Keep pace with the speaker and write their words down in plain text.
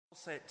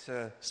set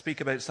to speak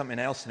about something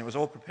else, and it was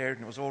all prepared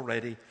and it was all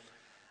ready.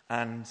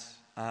 And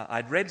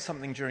I'd read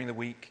something during the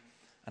week,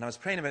 and I was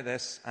praying about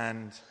this,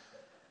 and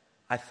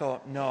I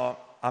thought, no,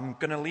 I'm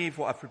going to leave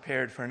what I've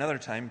prepared for another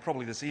time,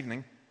 probably this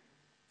evening.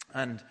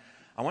 And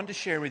I want to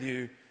share with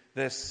you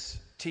this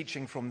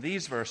teaching from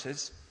these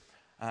verses.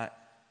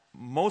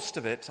 Most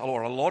of it,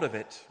 or a lot of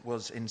it,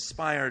 was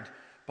inspired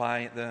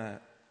by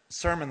the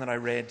sermon that I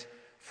read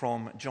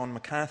from John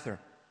MacArthur.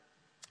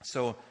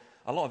 So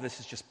a lot of this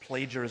is just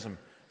plagiarism,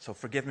 so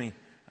forgive me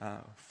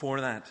for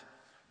that.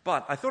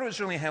 But I thought it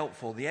was really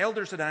helpful. The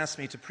elders had asked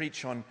me to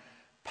preach on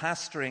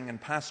pastoring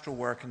and pastoral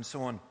work and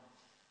so on.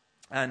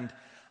 And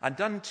I'd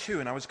done two,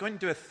 and I was going to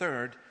do a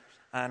third.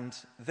 And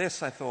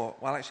this, I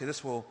thought, well, actually,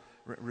 this will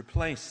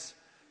replace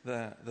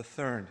the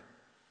third.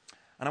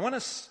 And I want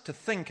us to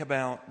think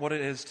about what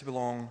it is to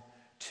belong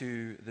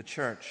to the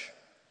church.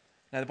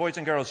 Now, the boys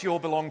and girls, you all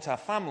belong to a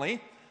family,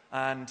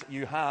 and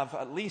you have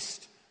at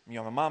least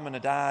a mum and a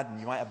dad, and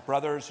you might have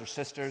brothers or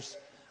sisters.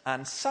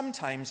 And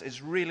sometimes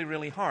it's really,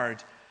 really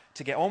hard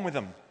to get on with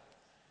them.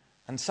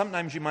 And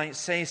sometimes you might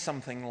say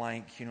something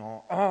like,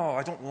 oh,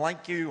 I don't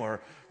like you,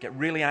 or get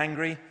really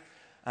angry.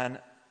 And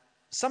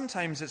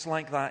sometimes it's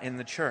like that in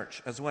the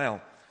church as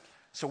well.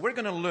 So we're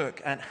going to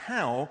look at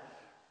how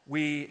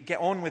we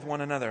get on with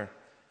one another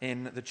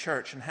in the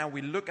church and how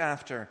we look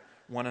after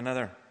one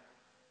another.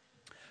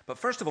 But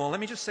first of all,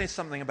 let me just say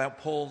something about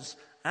Paul's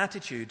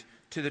attitude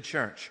to the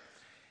church.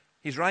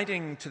 He's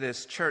writing to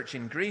this church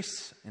in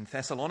Greece, in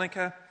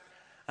Thessalonica,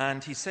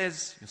 and he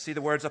says, you'll see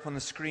the words up on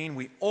the screen,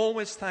 we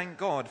always thank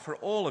God for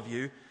all of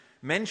you,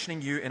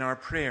 mentioning you in our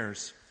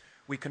prayers.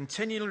 We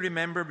continually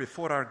remember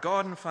before our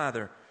God and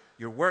Father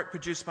your work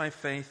produced by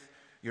faith,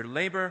 your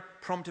labor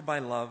prompted by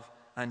love,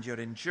 and your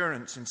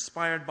endurance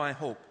inspired by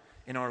hope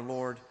in our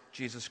Lord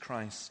Jesus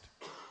Christ.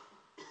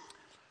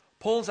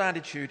 Paul's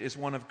attitude is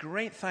one of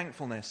great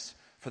thankfulness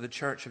for the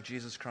church of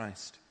Jesus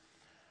Christ.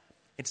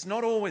 It's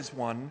not always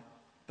one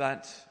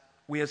that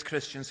we as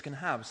Christians can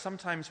have.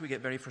 Sometimes we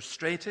get very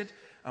frustrated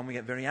and we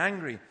get very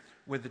angry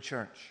with the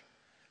church.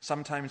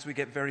 Sometimes we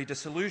get very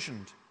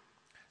disillusioned.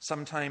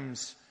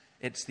 Sometimes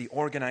it's the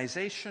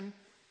organization.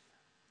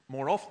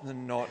 More often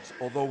than not,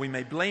 although we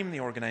may blame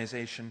the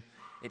organization,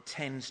 it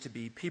tends to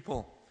be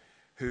people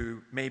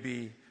who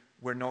maybe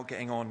we're not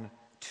getting on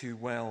too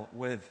well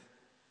with.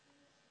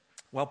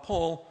 Well,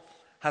 Paul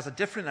has a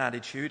different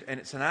attitude, and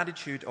it's an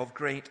attitude of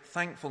great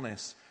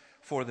thankfulness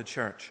for the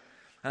church.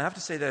 And I have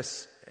to say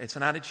this, it's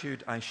an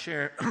attitude I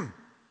share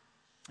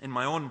in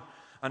my own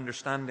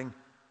understanding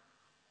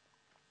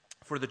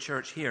for the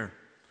church here.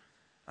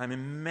 I'm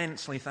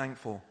immensely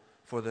thankful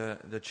for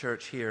the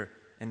church here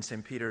in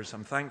St. Peter's.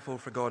 I'm thankful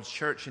for God's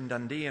church in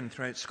Dundee and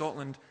throughout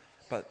Scotland,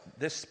 but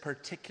this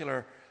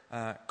particular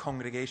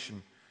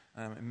congregation,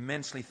 I'm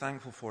immensely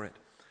thankful for it.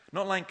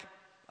 Not like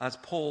as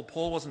Paul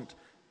wasn't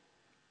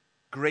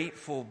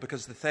grateful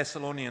because the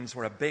Thessalonians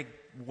were a big,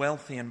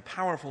 wealthy, and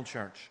powerful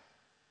church.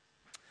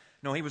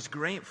 No, he was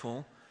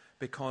grateful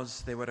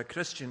because they were a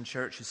Christian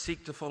church who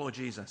seek to follow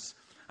Jesus.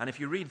 And if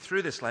you read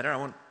through this letter, I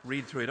won't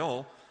read through it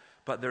all,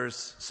 but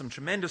there's some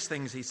tremendous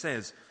things he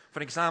says.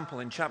 For example,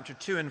 in chapter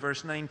 2 and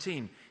verse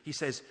 19, he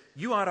says,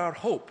 you are our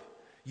hope.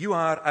 You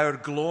are our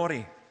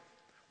glory.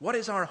 What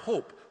is our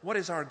hope? What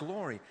is our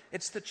glory?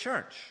 It's the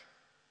church.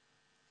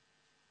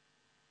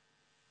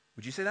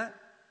 Would you say that?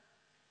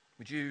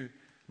 Would you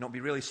not be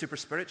really super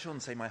spiritual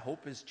and say, my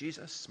hope is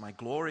Jesus, my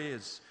glory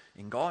is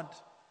in God?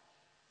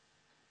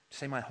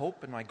 Say my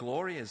hope and my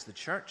glory is the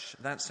church?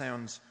 That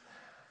sounds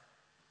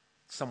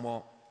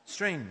somewhat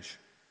strange.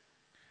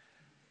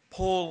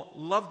 Paul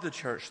loved the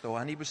church, though,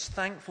 and he was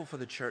thankful for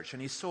the church,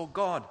 and he saw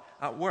God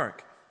at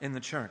work in the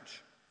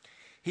church.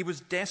 He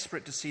was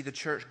desperate to see the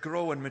church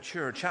grow and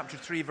mature. Chapter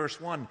 3, verse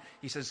 1,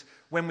 he says,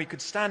 when we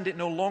could stand it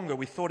no longer,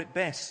 we thought it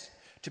best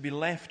to be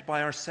left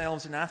by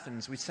ourselves in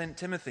Athens. We sent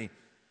Timothy.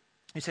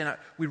 He's saying,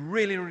 we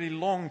really, really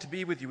longed to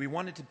be with you. We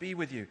wanted to be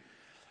with you.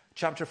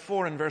 Chapter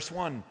 4 and verse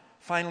 1,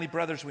 finally,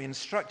 brothers, we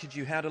instructed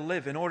you how to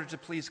live in order to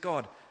please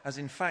God, as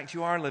in fact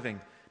you are living.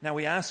 Now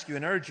we ask you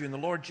and urge you in the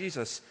Lord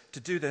Jesus to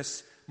do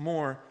this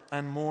more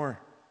and more.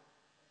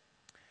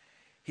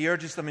 He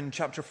urges them in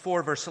chapter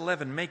 4, verse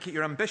 11, make it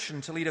your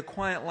ambition to lead a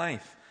quiet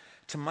life,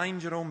 to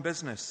mind your own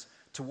business,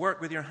 to work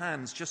with your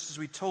hands, just as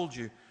we told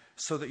you,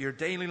 so that your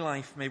daily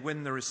life may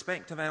win the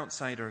respect of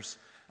outsiders,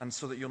 and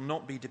so that you'll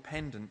not be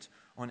dependent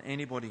on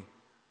anybody.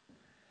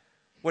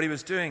 What he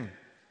was doing,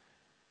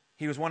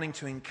 he was wanting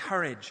to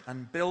encourage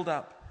and build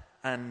up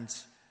and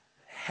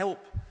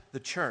help the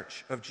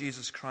church of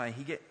Jesus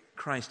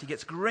Christ. He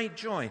gets great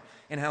joy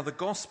in how the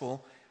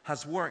gospel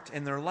has worked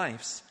in their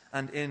lives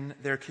and in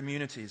their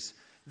communities.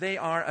 They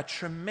are a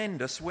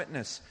tremendous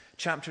witness.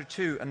 Chapter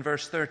 2 and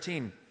verse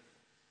 13.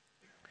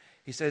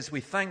 He says,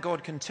 we thank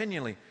God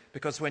continually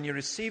because when you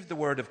received the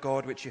word of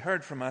God which you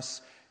heard from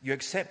us, you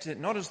accepted it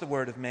not as the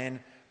word of men,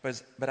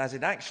 but as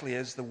it actually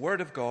is, the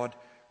word of God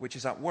which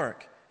is at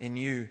work in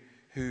you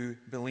who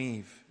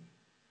believe.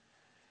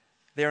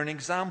 They are an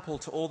example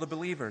to all the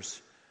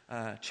believers.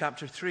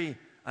 Chapter 3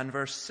 and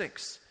verse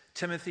 6.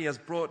 Timothy has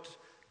brought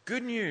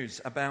good news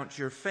about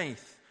your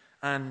faith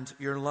and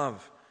your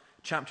love.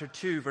 Chapter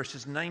 2,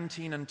 verses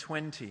 19 and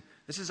 20.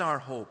 This is our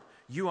hope.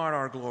 You are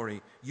our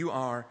glory. You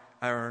are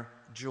our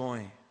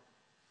joy.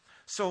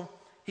 So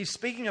he's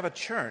speaking of a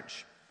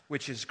church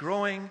which is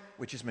growing,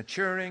 which is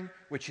maturing,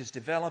 which is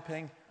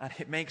developing, and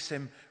it makes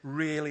him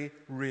really,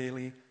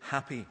 really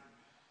happy.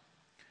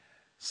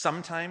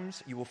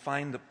 Sometimes you will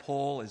find that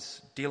Paul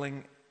is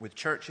dealing with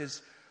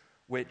churches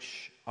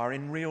which are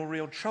in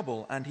real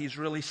trouble, and he's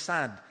really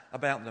sad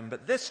about them.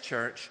 But this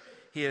church,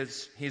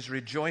 he's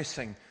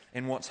rejoicing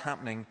in what's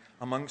happening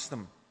amongst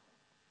them.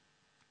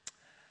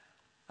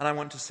 And I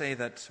want to say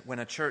that when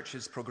a church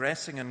is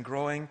progressing and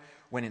growing,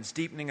 when it's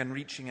deepening and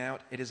reaching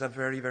out, it is a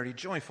very, very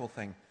joyful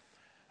thing.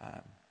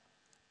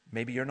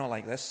 Maybe you're not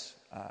like this.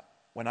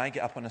 When I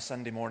get up on a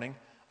Sunday morning,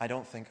 I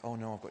don't think, oh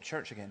no, I've got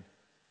church again.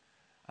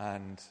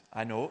 And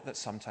I know that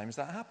sometimes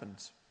that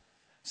happens.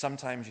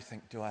 Sometimes you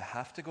think, do I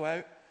have to go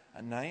out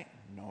at night?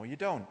 No, you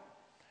don't.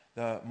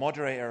 The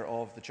moderator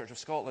of the Church of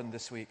Scotland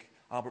this week,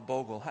 Albert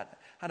Bogle,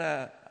 had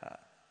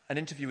an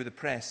interview with the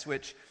press,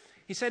 which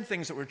he said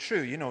things that were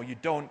true. You know, you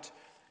don't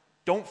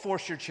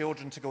force your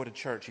children to go to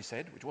church, he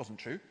said, which wasn't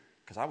true,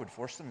 because I would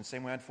force them the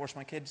same way I'd force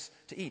my kids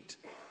to eat.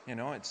 You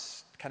know,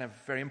 it's kind of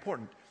very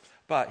important.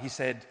 But he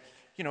said,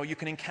 you know, you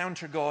can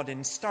encounter God in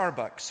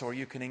Starbucks, or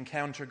you can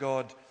encounter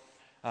God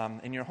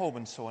in your home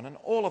and so on. And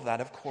all of that,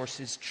 of course,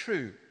 is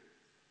true.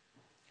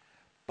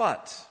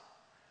 But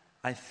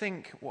I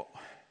think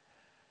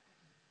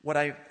what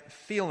I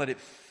feel that it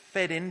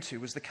fed into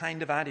was the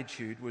kind of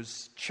attitude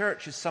was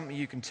church is something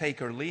you can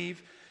take or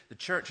leave. The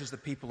church is the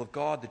people of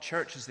God. The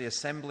church is the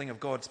assembling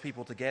of God's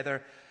people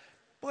together.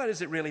 Why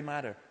does it really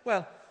matter?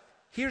 Well,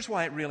 here's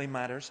why it really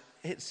matters.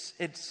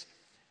 It's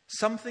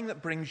something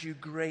that brings you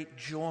great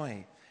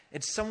joy.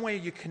 It's some way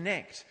you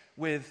connect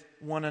with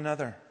one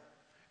another.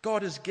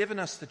 God has given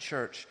us the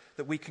church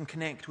that we can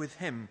connect with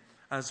Him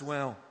as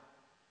well.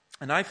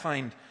 And I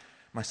find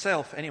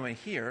myself, anyway,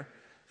 here,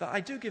 that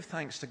I do give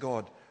thanks to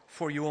God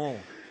for you all.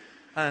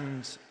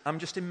 And I'm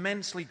just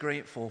immensely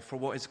grateful for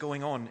what is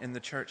going on in the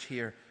church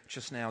here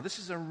just now. This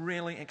is a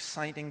really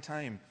exciting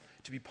time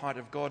to be part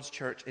of God's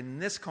church in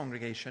this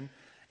congregation,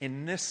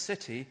 in this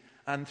city,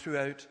 and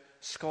throughout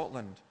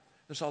Scotland.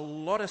 There's a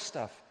lot of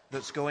stuff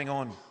that's going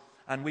on,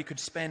 and we could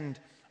spend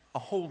a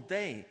whole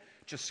day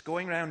just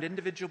going around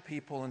individual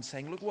people and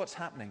saying, look what's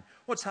happening.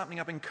 What's happening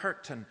up in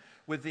Kirkton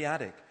with the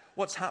attic?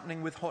 What's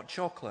happening with hot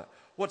chocolate?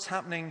 What's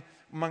happening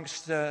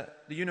amongst the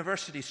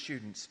university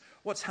students?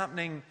 What's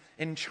happening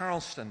in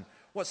Charleston?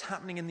 What's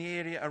happening in the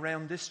area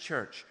around this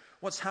church?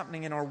 What's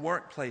happening in our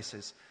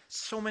workplaces?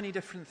 So many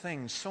different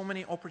things, so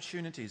many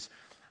opportunities,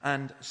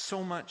 and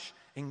so much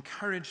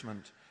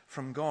encouragement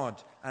from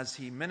God as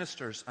He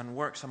ministers and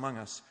works among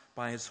us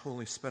by His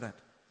Holy Spirit.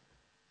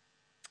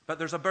 But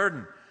there's a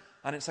burden,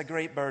 and it's a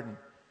great burden. It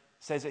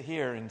says it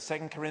here in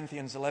 2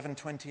 Corinthians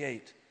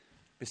 11:28.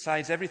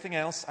 Besides everything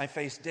else, I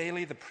face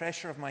daily the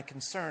pressure of my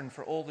concern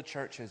for all the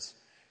churches.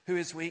 Who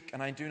is weak,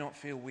 and I do not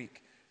feel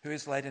weak? Who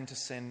is led into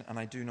sin, and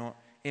I do not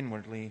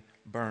inwardly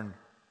burn?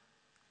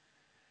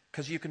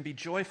 Because you can be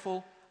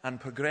joyful and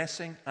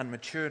progressing and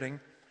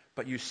maturing,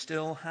 but you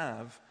still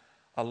have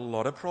a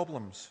lot of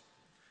problems.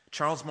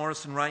 Charles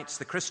Morrison writes,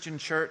 the Christian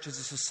church is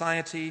a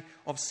society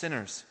of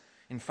sinners.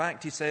 In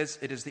fact, he says,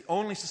 it is the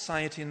only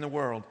society in the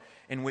world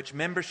in which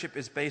membership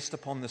is based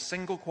upon the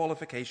single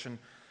qualification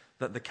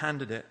that the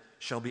candidate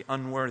shall be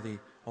unworthy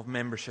of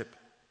membership.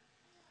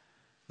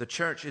 The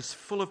church is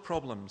full of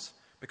problems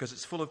because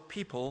it's full of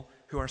people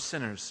who are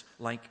sinners,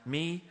 like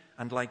me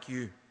and like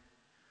you.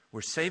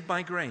 We're saved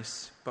by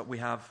grace, but we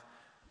have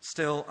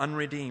still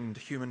unredeemed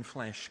human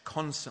flesh,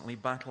 constantly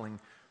battling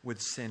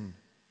with sin.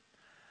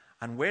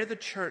 And where the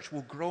church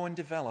will grow and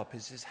develop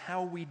is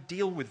how we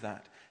deal with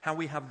that, how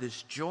we have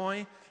this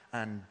joy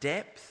and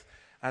depth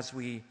as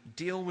we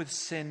deal with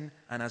sin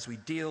and as we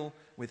deal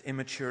with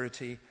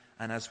immaturity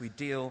and as we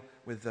deal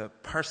with the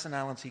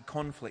personality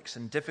conflicts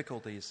and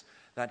difficulties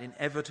that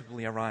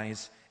inevitably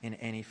arise in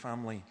any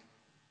family.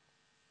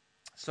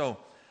 So,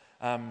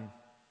 I'm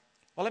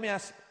going to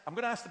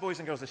ask the boys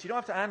and girls this. You don't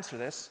have to answer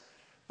this,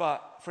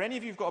 but for any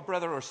of you who've got a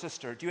brother or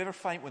sister, do you ever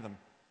fight with them?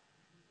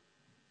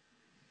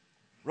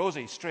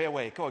 Rosie, straight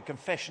away. Go on,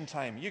 confession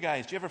time. You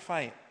guys, do you ever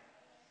fight?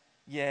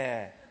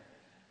 Yeah.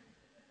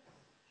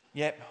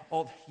 Yep.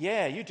 Oh,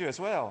 yeah, you do as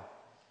well.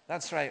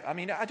 That's right. I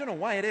mean, I don't know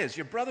why it is.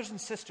 Your brothers and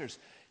sisters,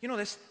 you know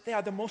this, they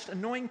are the most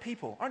annoying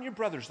people. Aren't your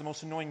brothers the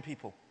most annoying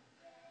people?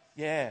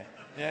 Yeah.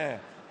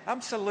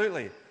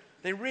 Absolutely.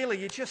 They really,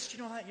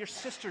 that your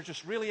sister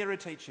just really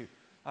irritates you.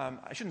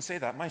 I shouldn't say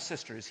that. My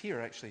sister is here,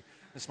 actually,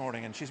 this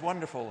morning, and she's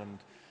wonderful.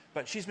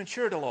 But she's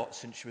matured a lot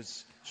since she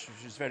was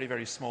very,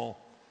 very small.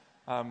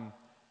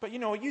 But,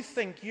 you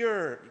think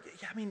your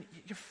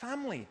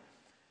family,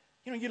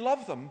 you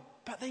love them,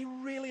 but they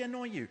really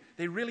annoy you.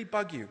 They really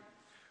bug you.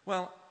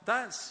 Well,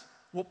 that's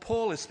what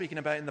Paul is speaking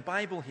about in the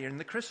Bible here. In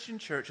the Christian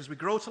church, as we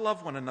grow to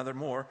love one another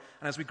more,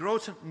 and as we grow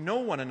to know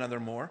one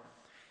another more,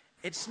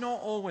 it's not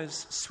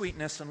always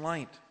sweetness and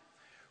light.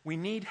 We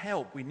need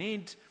help. We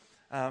need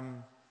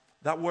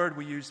That word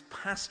we use,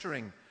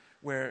 pastoring,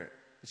 where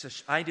it's an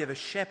idea of a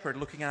shepherd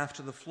looking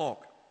after the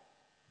flock.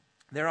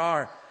 There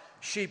are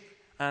sheep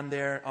and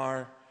there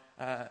are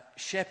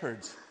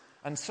shepherds.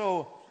 And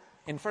so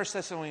in 1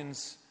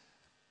 Thessalonians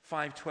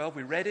 5:12,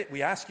 we read it.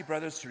 We ask you,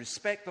 brothers, to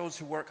respect those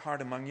who work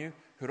hard among you,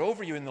 who are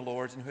over you in the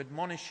Lord, and who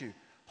admonish you.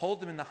 Hold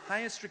them in the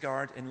highest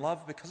regard in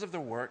love because of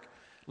their work.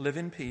 Live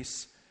in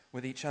peace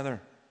with each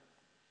other.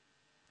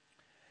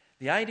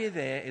 The idea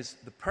there is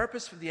the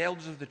purpose for the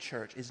elders of the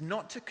church is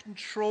not to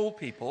control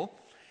people.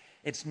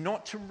 It's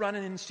not to run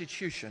an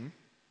institution.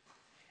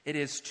 It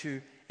is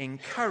to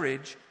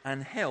encourage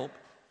and help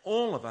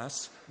all of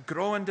us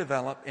grow and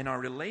develop in our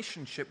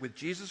relationship with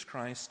Jesus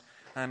Christ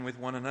and with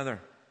one another.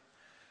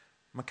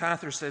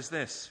 MacArthur says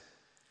this,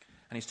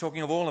 and he's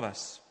talking of all of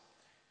us.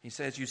 He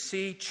says, you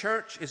see,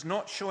 church is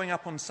not showing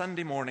up on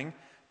Sunday morning,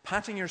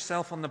 patting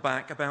yourself on the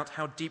back about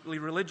how deeply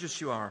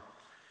religious you are.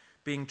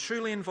 Being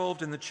truly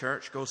involved in the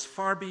church goes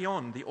far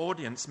beyond the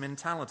audience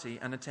mentality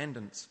and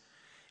attendance.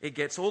 It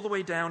gets all the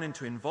way down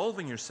into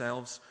involving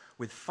yourselves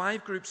with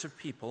 5 groups of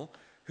people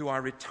who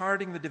are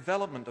retarding the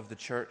development of the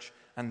church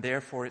and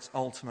therefore its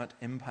ultimate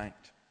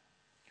impact.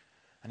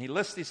 And he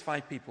lists these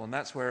 5 people, and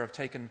that's where I've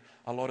taken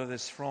a lot of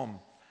this from.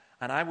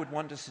 And I would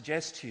want to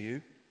suggest to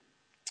you,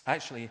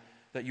 actually,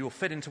 that you will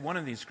fit into one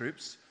of these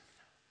groups.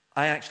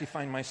 I actually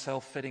find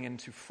myself fitting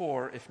into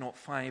 4, if not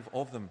 5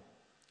 of them.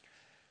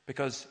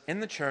 Because in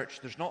the church,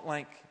 there's not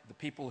like the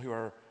people who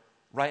are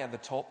right at the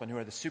top and who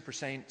are the super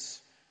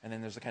saints, and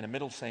then there's the kind of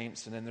middle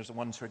saints, and then there's the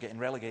ones who are getting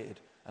relegated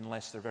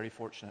unless they're very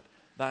fortunate.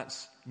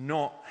 That's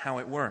not how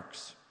it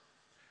works.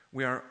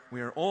 We are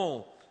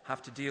all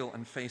have to deal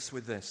and face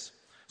with this.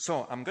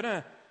 So I'm going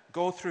to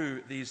go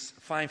through these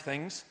 5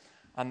 things,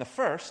 and the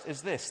first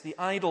is this, the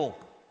idol.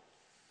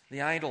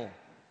 The idol.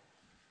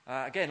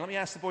 Again, let me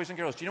ask the boys and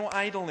girls, do you know what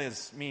idol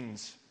means? Do you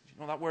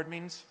know what that word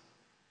means?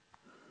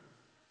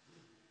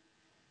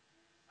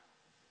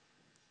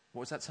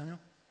 What was that, Samuel?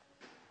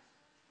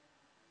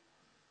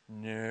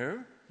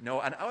 No,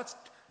 and it's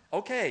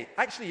okay.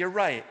 Actually, you're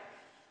right.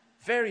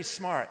 Very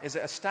smart. Is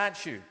it a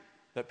statue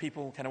that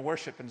people kind of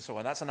worship and so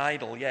on? That's an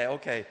idol. Yeah,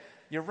 okay.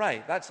 You're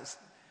right. That's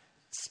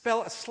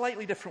spelled a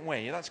slightly different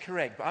way. That's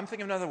correct. But I'm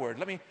thinking of another word.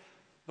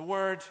 The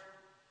word.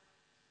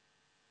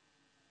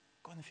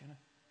 Go on, the Fiona.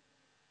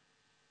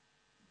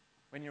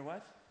 When you're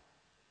what?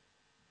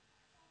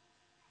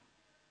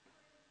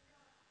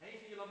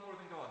 Anything you love more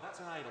than God. That's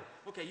an idol.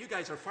 Okay, you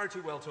guys are far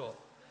too well taught.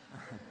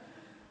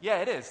 Yeah,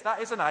 it is.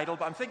 That is an idol,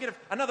 but I'm thinking of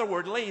another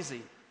word,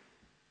 lazy.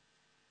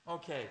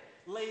 Okay,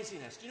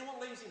 laziness. Do you know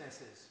what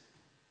laziness is?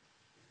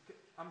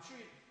 I'm sure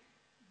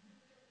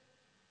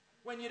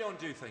when you don't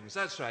do things,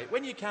 that's right.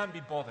 When you can't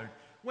be bothered.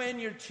 When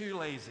you're too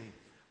lazy.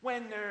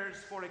 When there's,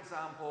 for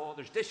example,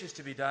 there's dishes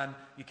to be done,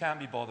 you can't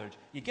be bothered.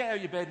 You get out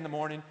of your bed in the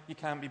morning, you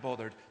can't be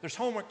bothered. There's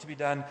homework to be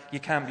done, you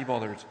can't be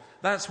bothered.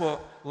 That's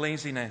what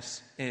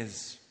laziness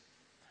is.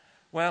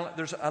 Well,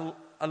 there's a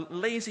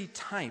lazy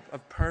type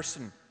of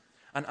person,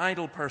 an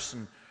idle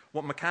person,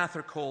 what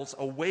MacArthur calls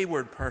a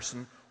wayward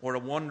person or a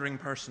wandering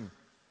person.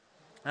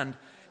 And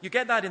you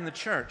get that in the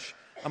church.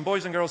 And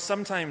boys and girls,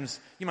 sometimes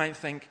you might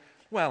think,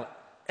 well,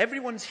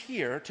 everyone's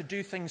here to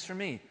do things for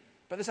me.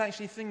 But there's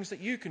actually things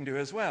that you can do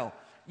as well.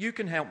 You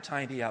can help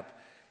tidy up.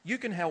 You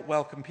can help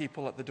welcome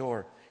people at the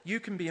door. You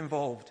can be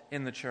involved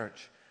in the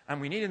church. And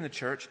we need in the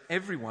church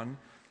everyone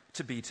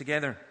to be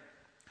together.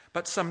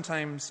 But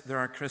sometimes there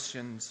are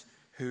Christians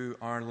who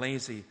are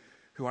lazy,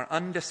 who are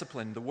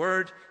undisciplined. The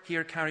word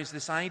here carries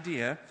this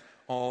idea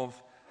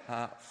of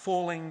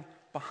falling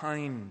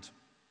behind,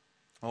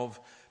 of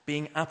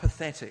being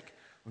apathetic,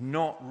 of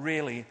not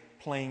really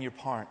playing your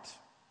part.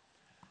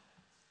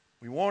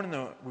 We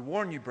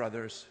warn you,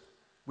 brothers,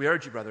 we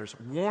urge you, brothers,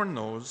 warn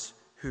those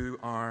who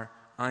are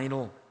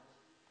idle.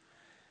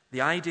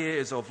 The idea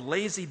is of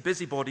lazy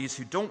busybodies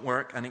who don't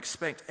work and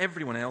expect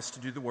everyone else to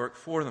do the work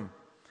for them.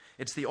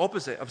 It's the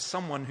opposite of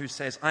someone who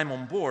says, I'm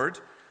on board,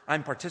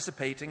 I'm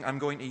participating, I'm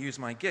going to use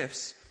my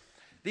gifts.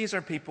 These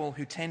are people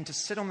who tend to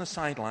sit on the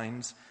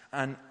sidelines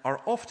and are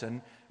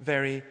often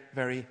very,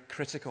 very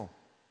critical.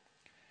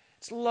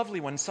 It's lovely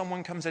when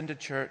someone comes into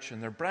church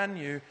and they're brand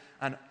new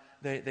and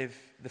the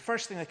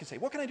first thing they can say,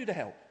 what can I do to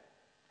help?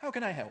 How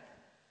can I help?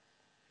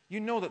 You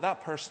know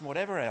that person,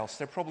 whatever else,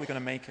 they're probably going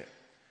to make it.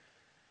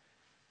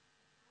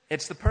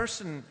 It's the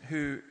person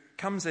who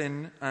comes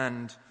in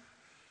and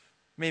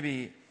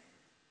maybe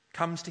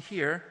comes to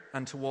hear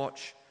and to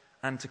watch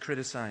and to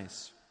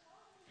criticize.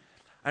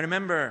 I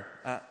remember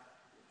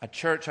a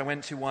church I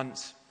went to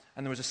once,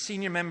 and there was a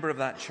senior member of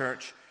that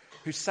church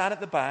who sat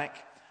at the back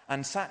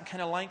and sat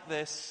kind of like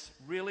this,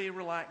 really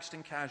relaxed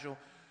and casual,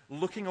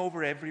 looking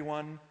over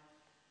everyone,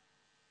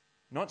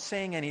 not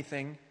saying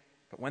anything,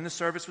 but when the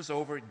service was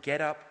over,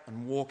 get up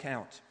and walk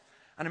out.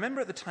 And I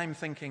remember at the time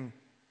thinking,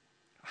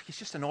 he's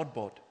just an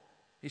oddbod.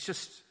 He's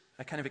just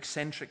a kind of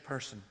eccentric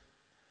person.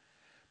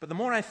 But the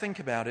more I think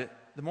about it,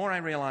 the more I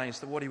realize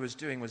that what he was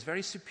doing was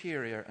very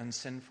superior and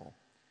sinful.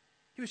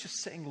 He was just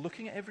sitting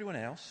looking at everyone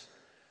else,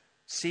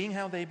 seeing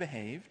how they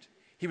behaved.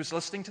 He was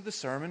listening to the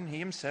sermon. He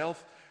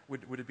himself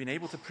would have been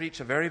able to preach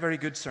a very, very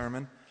good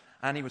sermon,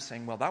 and he was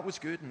saying, well, that was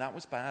good, and that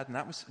was bad, and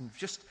that was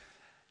just...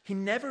 He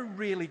never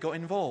really got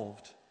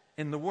involved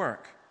in the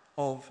work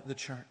of the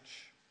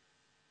church.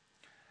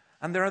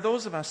 And there are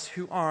those of us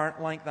who are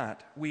like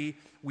that. We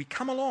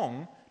come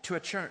along to a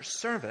church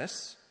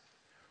service,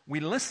 we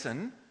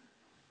listen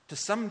to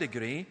some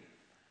degree,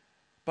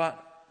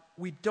 but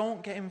we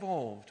don't get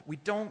involved. We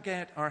don't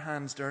get our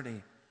hands dirty.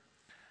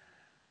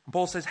 And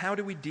Paul says, how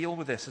do we deal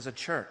with this as a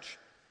church?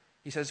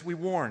 He says, we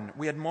warn,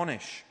 we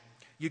admonish.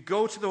 You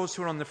go to those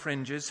who are on the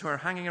fringes, who are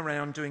hanging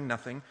around doing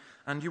nothing,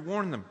 and you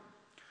warn them.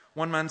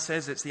 One man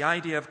says it's the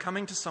idea of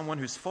coming to someone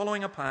who's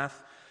following a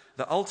path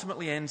that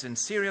ultimately ends in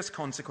serious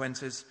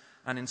consequences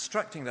and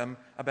instructing them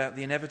about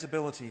the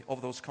inevitability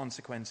of those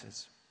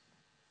consequences.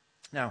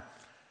 Now,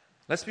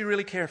 let's be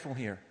really careful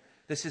here.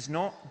 This is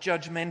not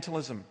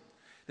judgmentalism.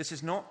 This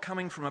is not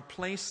coming from a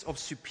place of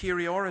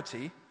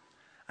superiority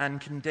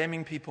and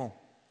condemning people.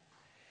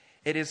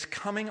 It is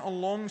coming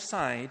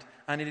alongside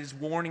and it is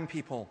warning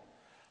people,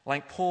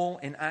 like Paul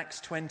in Acts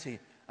 20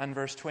 and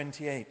verse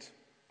 28.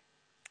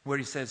 Where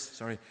he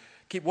says,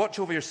 keep watch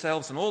over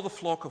yourselves and all the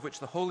flock of which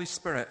the Holy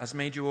Spirit has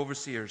made you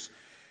overseers.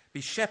 Be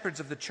shepherds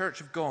of the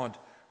church of God,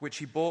 which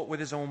he bought with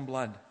his own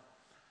blood.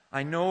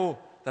 I know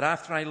that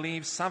after I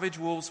leave, savage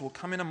wolves will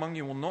come in among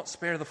you and will not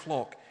spare the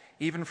flock.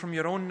 Even from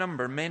your own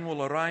number, men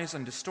will arise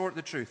and distort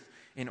the truth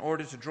in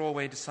order to draw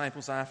away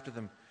disciples after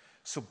them.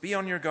 So be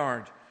on your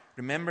guard.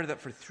 Remember that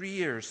for 3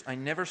 years I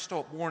never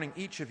stopped warning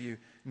each of you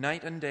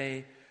night and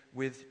day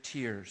with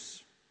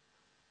tears.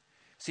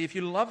 See, if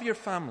you love your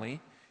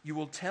family, you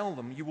will tell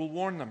them, you will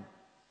warn them.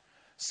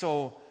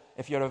 So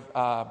if you're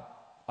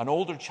an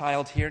older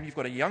child here and you've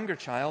got a younger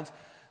child,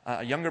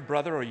 a younger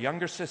brother or a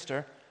younger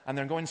sister, and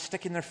they're going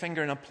sticking their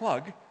finger in a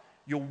plug,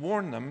 you'll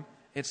warn them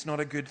it's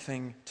not a good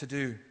thing to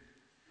do.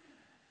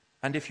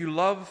 And if you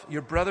love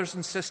your brothers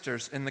and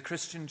sisters in the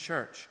Christian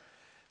church,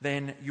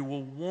 then you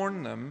will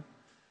warn them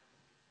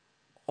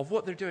of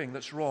what they're doing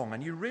that's wrong.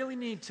 And you really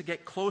need to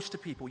get close to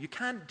people. You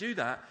can't do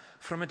that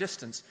from a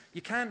distance.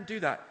 You can't do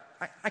that.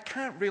 I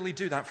can't really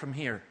do that from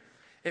here.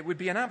 It would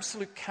be an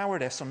absolute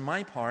cowardice on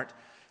my part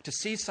to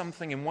see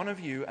something in one of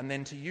you and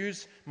then to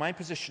use my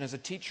position as a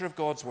teacher of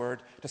God's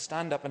word to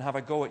stand up and have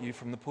a go at you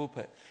from the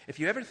pulpit.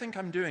 If you ever think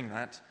I'm doing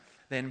that,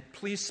 then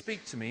please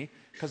speak to me,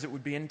 because it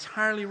would be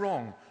entirely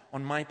wrong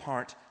on my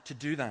part to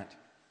do that.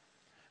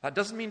 That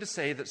doesn't mean to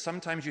say that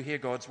sometimes you hear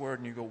God's word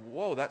and you go,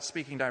 whoa, that's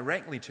speaking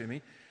directly to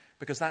me,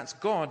 because that's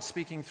God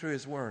speaking through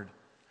his word.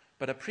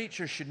 But a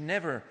preacher should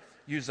never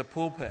use a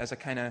pulpit as a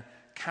kind of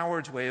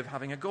coward's way of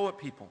having a go at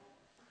people.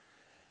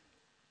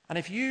 And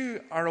if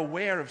you are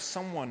aware of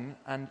someone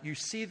and you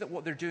see that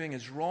what they're doing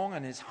is wrong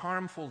and is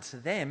harmful to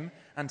them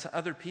and to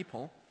other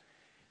people,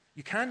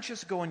 you can't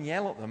just go and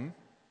yell at them.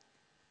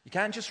 You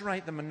can't just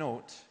write them a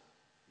note.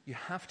 You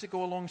have to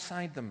go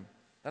alongside them.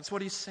 That's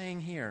what he's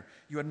saying here.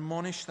 You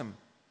admonish them.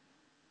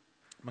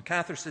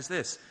 MacArthur says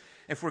this: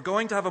 if we're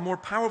going to have a more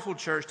powerful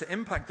church to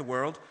impact the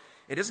world,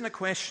 it isn't a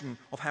question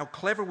of how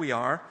clever we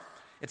are.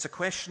 It's a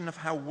question of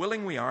how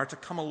willing we are to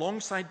come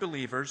alongside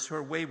believers who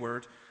are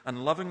wayward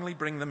and lovingly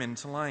bring them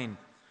into line.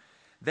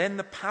 Then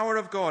the power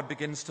of God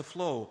begins to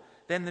flow.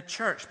 Then the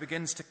church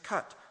begins to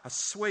cut a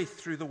swathe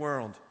through the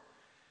world.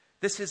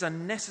 This is a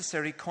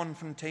necessary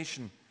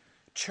confrontation.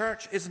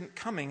 Church isn't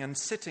coming and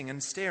sitting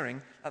and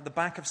staring at the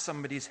back of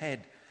somebody's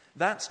head.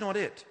 That's not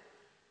it.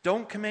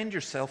 Don't commend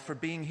yourself for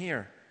being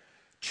here.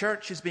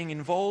 Church is being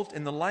involved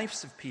in the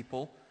lives of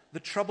people, the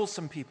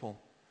troublesome people.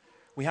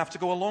 We have to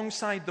go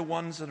alongside the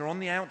ones that are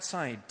on the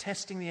outside,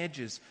 testing the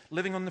edges,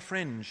 living on the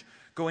fringe,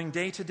 going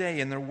day to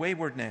day in their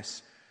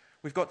waywardness.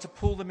 We've got to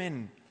pull them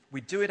in. We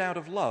do it out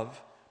of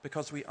love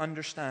because we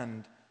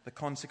understand the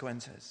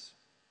consequences.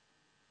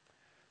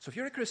 So if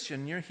you're a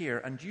Christian, you're here,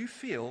 and you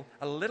feel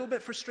a little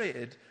bit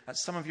frustrated at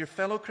some of your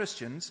fellow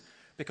Christians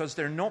because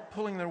they're not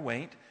pulling their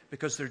weight,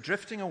 because they're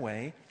drifting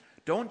away,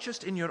 don't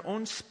just in your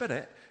own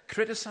spirit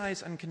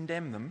criticize and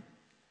condemn them,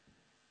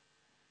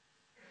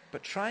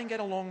 but try and get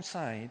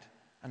alongside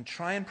and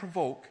try and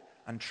provoke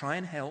and try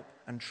and help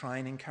and try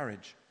and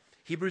encourage.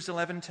 Hebrews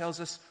 10 tells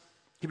us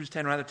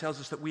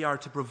that we are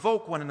to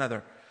provoke one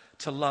another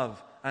to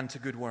love and to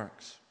good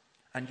works.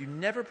 And you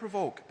never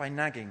provoke by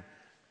nagging,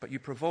 but you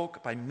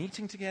provoke by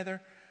meeting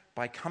together,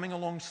 by coming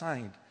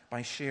alongside,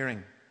 by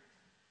sharing.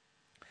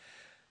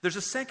 There's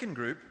a second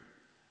group,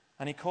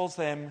 and he calls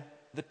them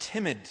the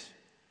timid.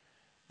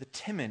 The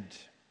timid,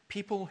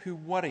 people who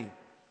worry.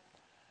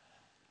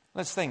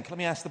 Let's think. Let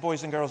me ask the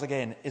boys and girls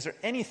again. Is there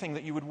anything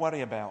that you would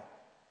worry about?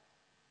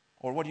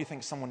 Or what do you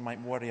think someone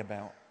might worry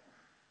about?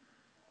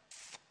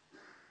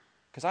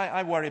 Because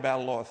I worry about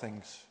a lot of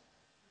things.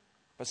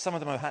 But some of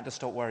them I've had to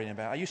stop worrying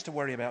about. I used to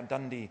worry about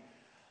Dundee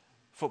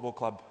Football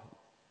Club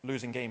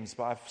losing games,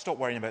 but I've stopped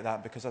worrying about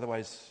that because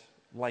otherwise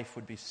life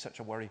would be such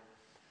a worry.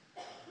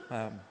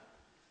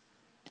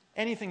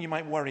 Anything you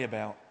might worry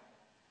about.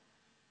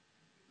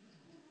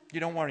 You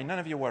don't worry. None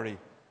of you worry.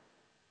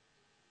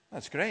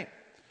 That's great.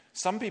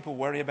 Some people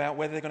worry about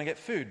whether they're going to get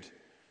food.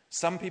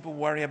 Some people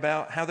worry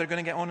about how they're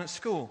going to get on at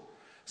school.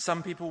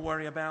 Some people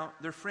worry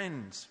about their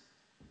friends.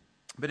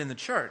 But in the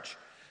church,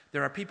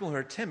 there are people who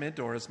are timid,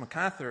 or as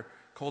MacArthur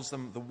calls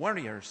them, the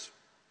worriers.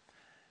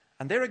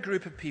 And they're a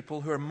group of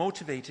people who are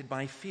motivated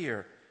by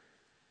fear.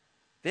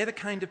 They're the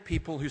kind of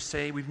people who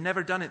say, we've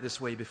never done it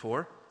this way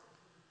before,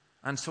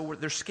 and so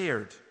they're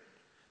scared.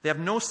 They have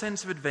no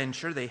sense of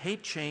adventure, they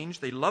hate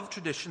change, they love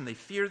tradition, they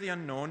fear the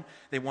unknown,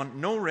 they want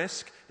no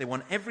risk, they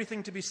want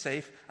everything to be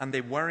safe, and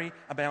they worry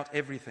about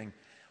everything.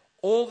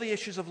 All the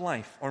issues of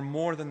life are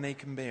more than they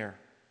can bear.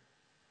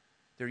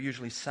 They're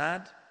usually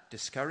sad,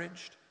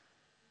 discouraged,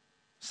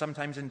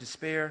 sometimes in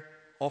despair,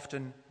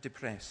 often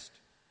depressed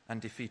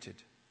and defeated.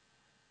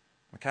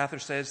 MacArthur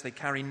says they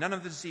carry none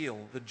of the zeal,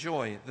 the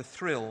joy, the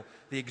thrill,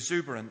 the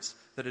exuberance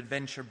that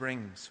adventure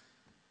brings.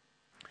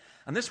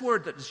 And this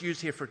word that is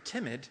used here for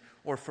timid,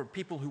 or for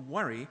people who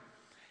worry,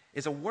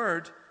 is a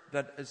word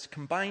that is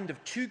combined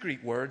of two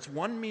Greek words,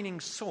 one meaning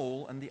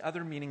soul and the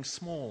other meaning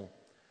small.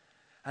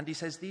 And he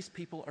says these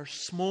people are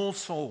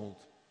small-souled.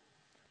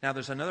 Now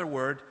there's another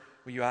word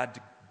where you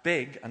add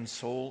big and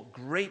soul,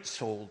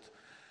 great-souled.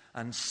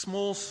 And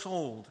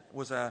small-souled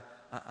was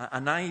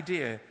an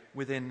idea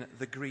within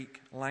the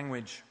Greek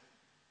language.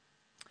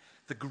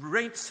 The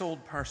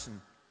great-souled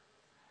person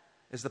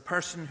is the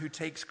person who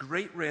takes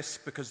great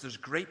risk because there's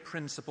great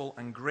principle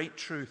and great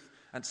truth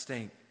at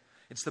stake.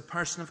 It's the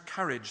person of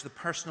courage, the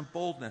person of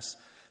boldness,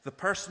 the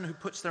person who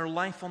puts their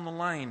life on the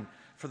line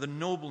for the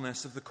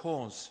nobleness of the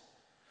cause,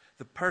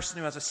 the person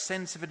who has a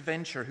sense of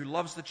adventure, who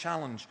loves the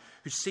challenge,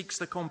 who seeks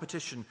the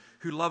competition,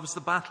 who loves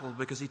the battle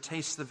because he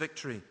tastes the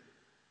victory,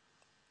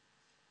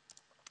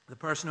 the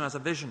person who has a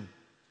vision,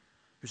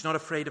 who's not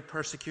afraid of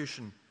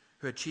persecution,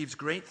 who achieves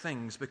great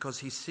things because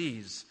he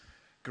sees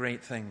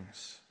great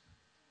things.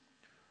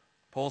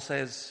 Paul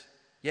says,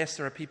 yes,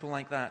 there are people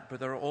like that, but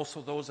there are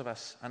also those of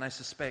us, and I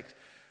suspect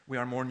we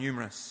are more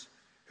numerous,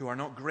 who are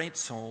not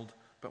great-souled,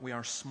 but we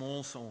are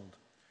small-souled.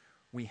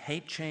 We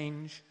hate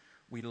change,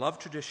 we love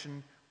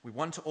tradition, we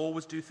want to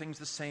always do things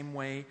the same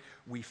way,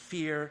 we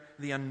fear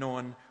the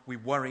unknown, we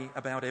worry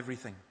about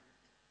everything.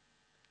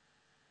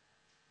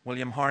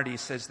 William Hardy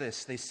says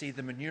this, they see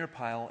the manure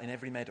pile in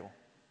every meadow.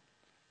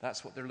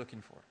 That's what they're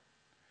looking for.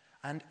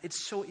 And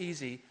it's so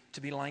easy to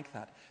be like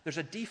that. There's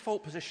a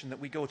default position that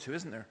we go to,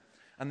 isn't there?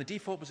 And the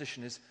default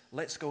position is,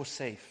 let's go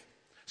safe.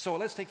 So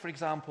let's take, for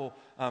example,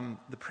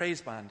 the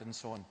praise band and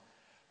so on.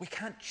 We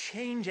can't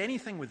change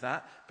anything with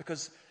that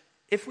because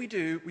if we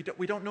do,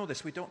 we don't know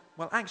this.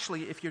 Well,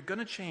 actually, if you're going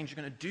to change,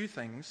 you're going to do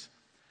things,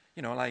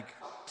 like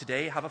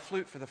today, have a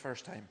flute for the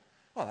first time.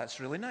 Well, that's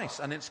really nice,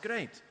 and it's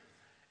great.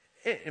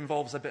 It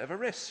involves a bit of a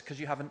risk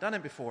because you haven't done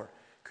it before.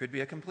 Could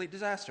be a complete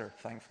disaster.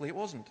 Thankfully, it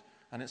wasn't,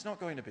 and it's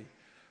not going to be.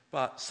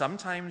 But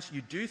sometimes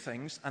you do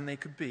things, and they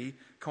could be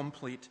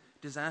complete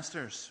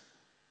disasters.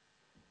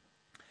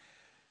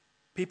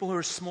 People who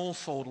are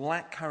small-souled,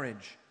 lack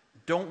courage,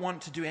 don't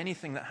want to do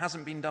anything that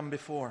hasn't been done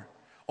before,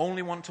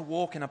 only want to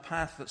walk in a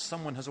path that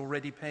someone has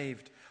already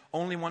paved,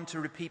 only want to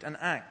repeat an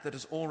act that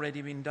has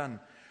already been done,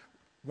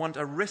 want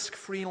a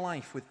risk-free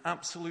life with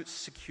absolute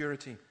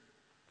security.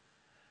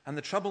 And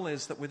the trouble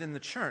is that within the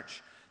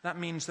church, that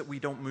means that we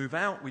don't move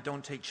out, we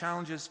don't take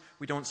challenges,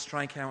 we don't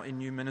strike out in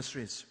new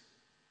ministries.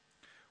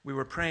 We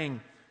were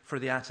praying for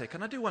the attic,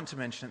 and I do want to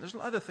mention it. There's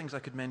other things I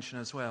could mention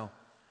as well.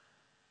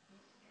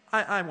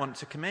 I want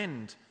to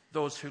commend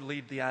those who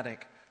lead the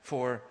attic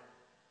for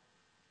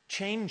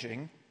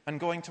changing and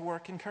going to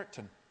work in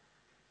Kirkton.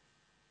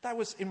 That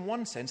was, in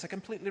one sense, a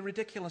completely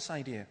ridiculous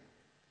idea.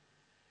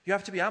 You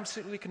have to be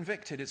absolutely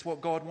convicted it's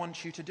what God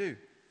wants you to do.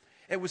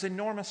 It was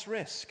enormous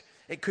risk.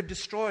 It could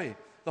destroy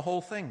the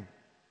whole thing.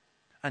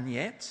 And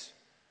yet,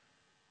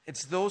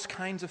 it's those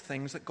kinds of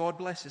things that God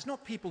blesses.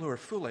 Not people who are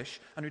foolish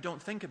and who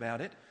don't think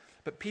about it,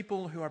 but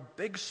people who are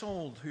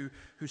big-souled,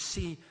 who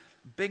see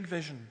big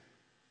vision.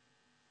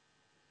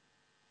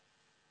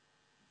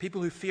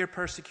 People who fear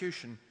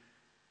persecution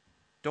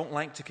don't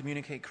like to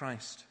communicate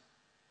Christ.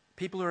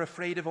 People who are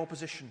afraid of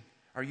opposition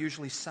are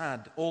usually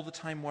sad, all the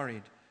time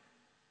worried,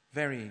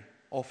 very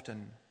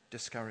often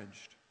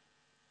discouraged.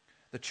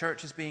 The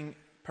church is being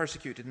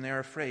persecuted and they are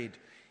afraid.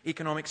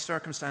 Economic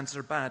circumstances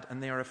are bad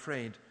and they are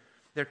afraid.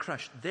 They're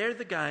crushed. They're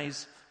the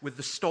guys with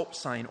the stop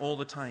sign all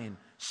the time.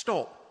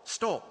 Stop,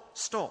 stop,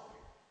 stop.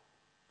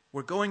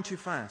 We're going too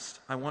fast.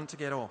 I want to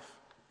get off.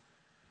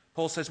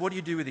 Paul says, what do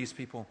you do with these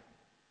people?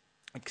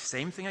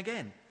 Same thing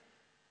again.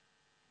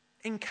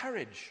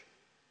 Encourage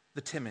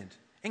the timid.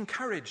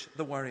 Encourage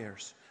the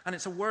warriors. And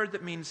it's a word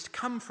that means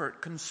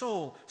comfort,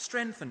 console,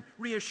 strengthen,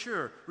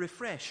 reassure,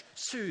 refresh,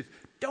 soothe.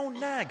 Don't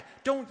nag.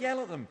 Don't yell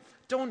at them.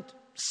 Don't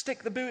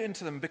stick the boot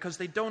into them because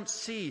they don't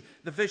see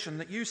the vision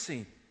that you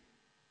see.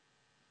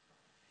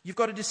 You've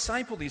got to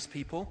disciple these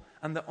people,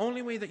 and the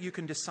only way that you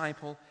can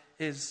disciple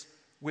is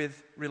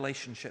with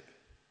relationship.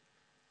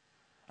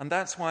 And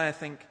that's why I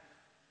think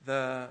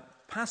the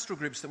pastoral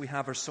groups that we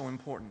have are so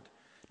important.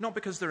 Not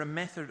because they're a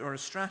method or a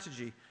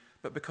strategy,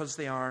 but because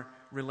they are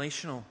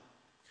relational.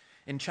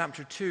 In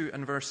chapter 2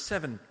 and verse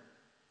 7,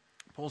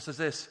 Paul says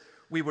this,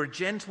 we were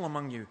gentle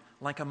among you,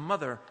 like a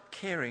mother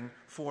caring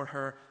for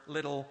her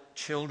little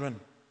children.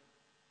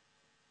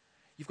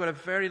 You've got a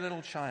very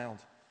little child,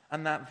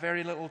 and that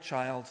very little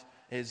child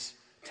is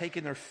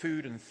taking their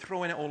food and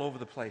throwing it all over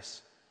the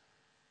place.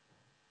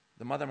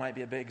 The mother might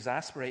be a bit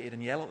exasperated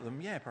and yell at them.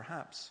 Yeah,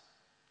 perhaps.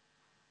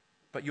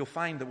 But you'll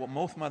find that what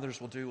most mothers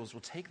will do is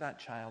will take that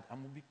child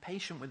and will be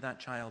patient with that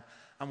child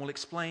and will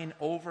explain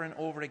over and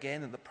over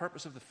again that the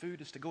purpose of the food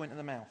is to go into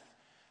the mouth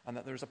and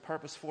that there's a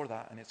purpose for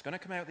that and it's going to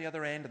come out the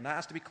other end and that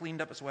has to be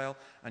cleaned up as well,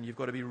 and you've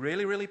got to be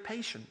really, really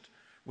patient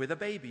with a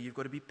baby. You've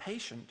got to be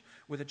patient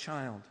with a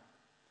child.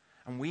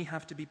 And we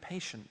have to be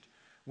patient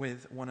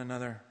with one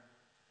another.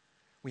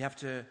 We have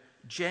to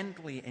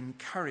gently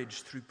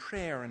encourage through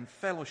prayer and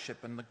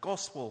fellowship and the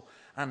gospel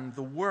and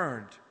the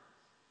word.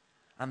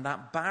 And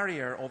that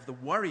barrier of the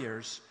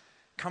worriers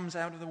comes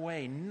out of the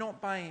way, not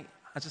by,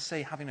 as I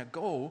say, having a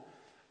go,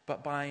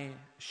 but by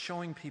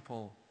showing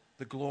people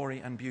the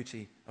glory and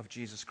beauty of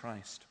Jesus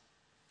Christ.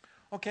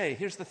 Okay,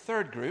 here's the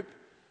third group,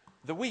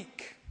 the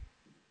weak.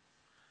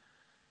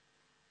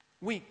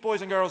 Weak,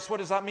 boys and girls, what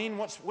does that mean?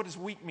 What does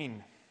weak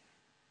mean?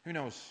 Who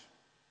knows?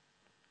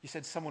 You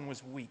said someone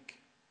was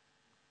weak.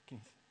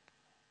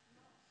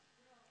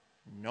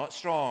 Not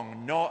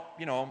strong,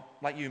 not,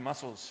 like you,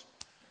 muscles.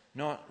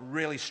 Not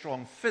really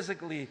strong,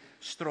 physically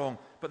strong.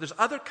 But there's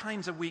other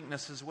kinds of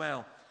weakness as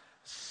well.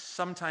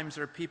 Sometimes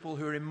there are people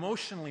who are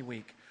emotionally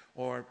weak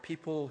or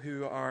people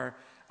who are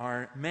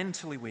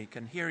mentally weak.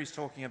 And here he's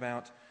talking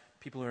about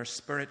people who are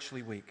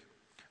spiritually weak.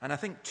 And I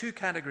think two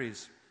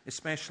categories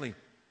especially.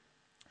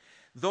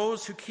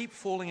 Those who keep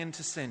falling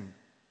into sin.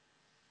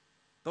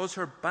 Those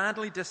who are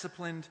badly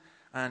disciplined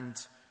and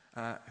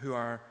who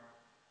are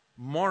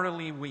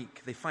morally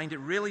weak. They find it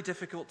really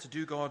difficult to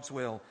do God's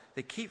will.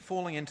 They keep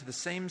falling into the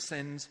same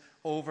sins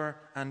over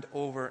and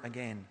over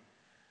again.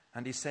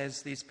 And he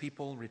says these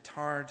people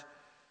retard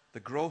the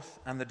growth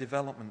and the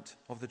development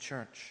of the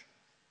church.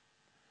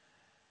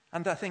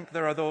 And I think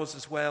there are those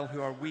as well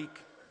who are weak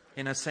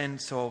in a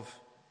sense of,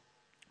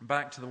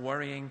 back to the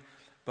worrying,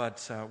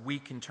 but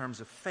weak in terms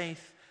of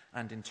faith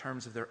and in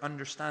terms of their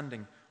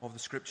understanding of the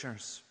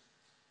Scriptures.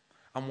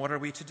 And what are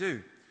we to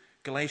do?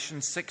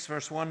 Galatians 6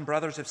 verse 1,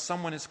 brothers, if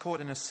someone is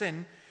caught in a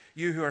sin,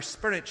 you who are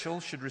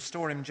spiritual should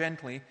restore him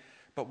gently,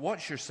 but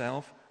watch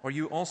yourself, or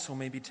you also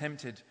may be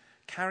tempted.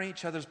 Carry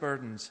each other's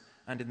burdens,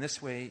 and in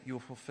this way you will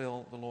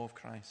fulfill the law of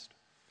Christ.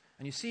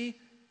 And you see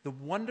the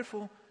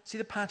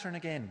pattern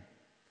again.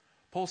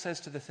 Paul says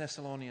to the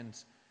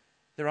Thessalonians,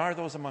 there are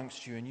those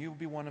amongst you, and you will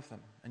be one of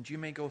them, and you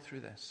may go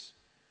through this,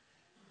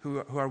 who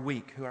are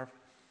weak, who are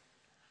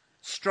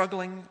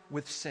struggling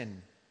with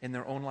sin in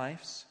their own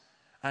lives,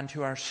 and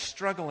who are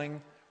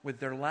struggling with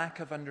their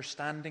lack of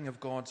understanding of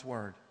God's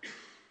word.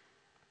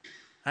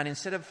 And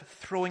instead of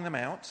throwing them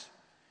out,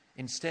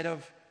 instead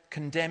of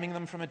condemning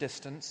them from a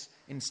distance,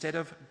 instead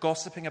of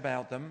gossiping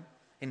about them,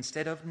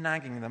 instead of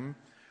nagging them,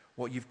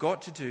 what you've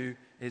got to do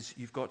is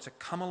you've got to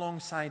come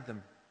alongside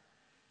them.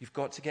 You've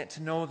got to get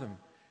to know them.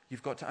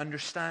 You've got to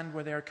understand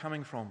where they're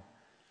coming from.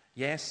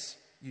 Yes,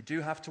 you do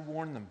have to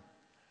warn them,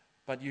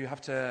 but you have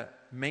to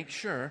make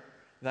sure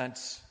that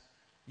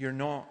you're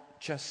not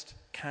just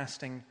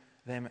casting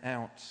them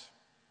out.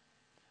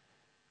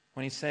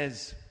 When he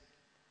says,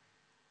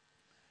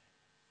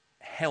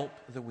 help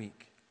the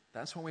weak,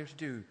 that's what we have to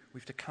do. We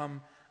have to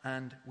come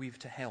and we have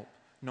to help,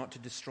 not to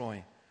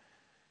destroy.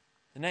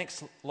 The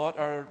next lot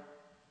are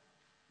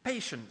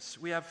patience.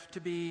 We have to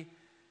be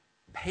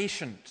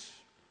patient.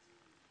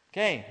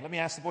 Okay, let me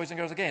ask the boys and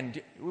girls again.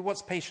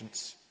 What's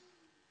patience?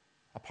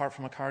 Apart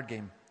from a card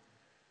game,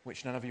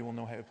 which none of you will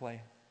know how to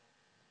play.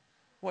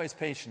 What is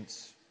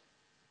patience?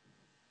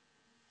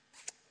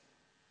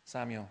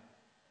 Samuel.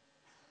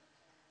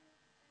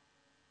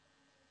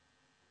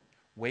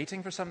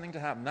 Waiting for something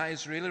to happen. That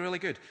is really, really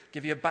good.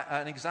 Give you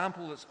an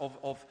example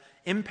of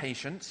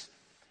impatience.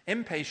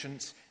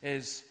 Impatience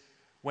is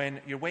when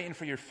you're waiting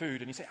for your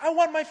food and you say, I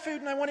want my food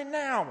and I want it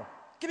now.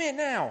 Give me it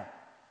now.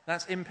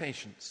 That's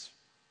impatience.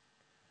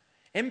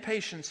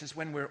 Impatience is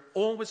when we're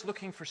always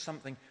looking for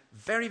something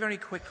very, very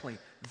quickly,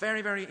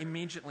 very, very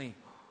immediately.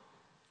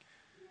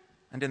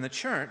 And in the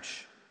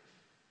church,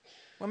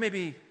 well,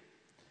 maybe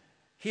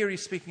here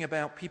he's speaking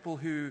about people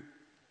who,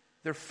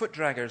 they're foot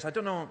draggers. I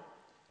don't know,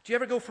 do you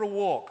ever go for a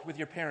walk with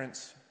your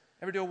parents?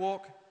 Ever do a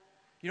walk?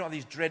 You don't have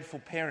these dreadful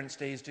parents'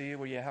 days, do you,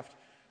 where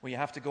you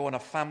have to go on a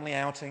family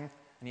outing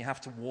and you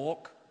have to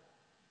walk?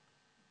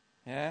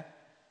 Yeah?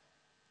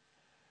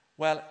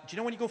 Well, do you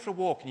know when you go for a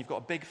walk and you've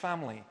got a big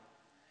family,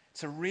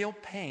 it's a real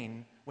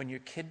pain when your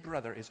kid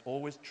brother is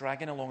always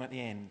dragging along at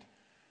the end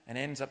and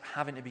ends up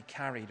having to be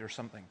carried or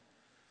something.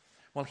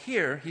 Well,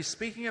 here he's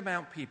speaking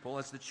about people,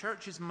 as the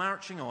church is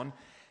marching on,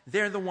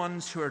 they're the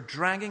ones who are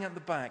dragging at the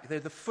back.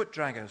 They're the foot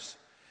draggers.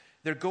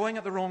 They're going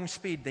at the wrong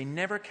speed. They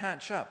never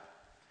catch up.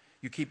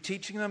 You keep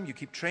teaching them, you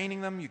keep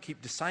training them, you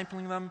keep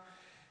discipling them.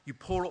 You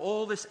pour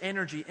all this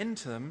energy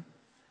into them,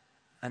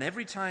 and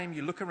every time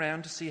you look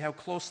around to see how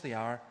close they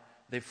are,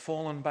 they've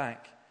fallen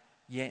back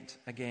yet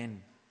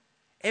again.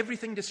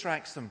 Everything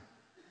distracts them.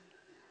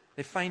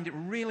 They find it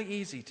really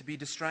easy to be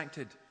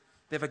distracted.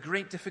 They have a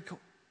great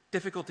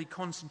difficulty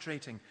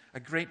concentrating, a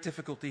great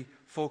difficulty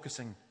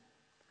focusing.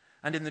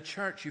 And in the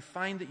church, you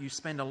find that you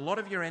spend a lot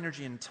of your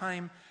energy and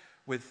time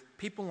with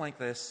people like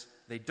this.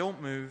 They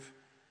don't move,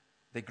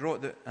 they grow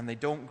and they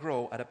don't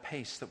grow at a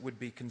pace that would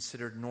be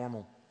considered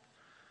normal.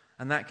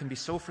 And that can be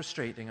so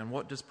frustrating. And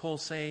what does Paul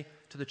say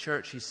to the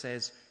church? He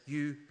says,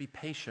 you be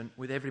patient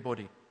with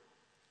everybody.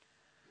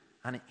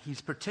 And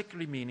he's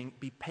particularly meaning,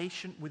 be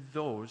patient with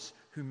those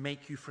who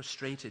make you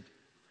frustrated.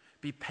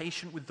 Be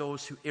patient with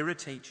those who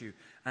irritate you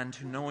and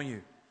who annoy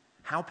you.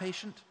 How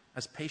patient?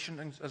 As patient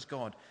as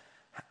God.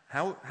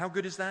 How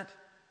good is that?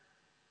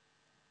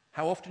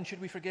 How often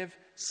should we forgive?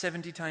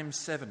 70 times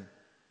 7.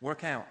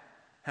 Work out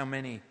how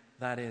many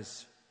that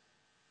is.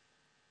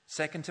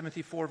 2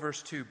 Timothy 4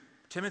 verse 2.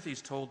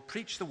 Timothy's told,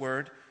 preach the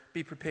word,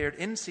 be prepared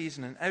in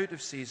season and out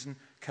of season,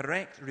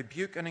 correct,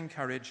 rebuke and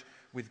encourage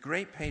with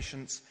great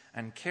patience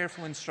and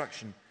careful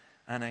instruction.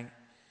 And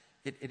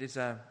it is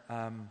that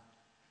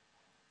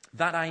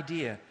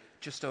idea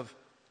just of,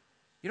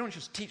 you don't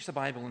just teach the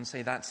Bible and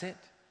say that's it.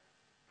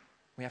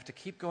 We have to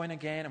keep going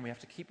again and we have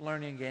to keep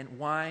learning again.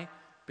 Why?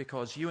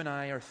 Because you and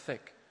I are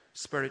thick,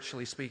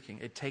 spiritually speaking.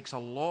 It takes a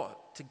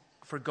lot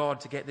for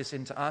God to get this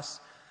into us,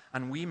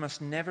 and we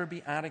must never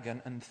be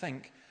arrogant and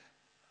think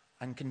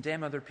and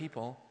condemn other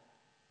people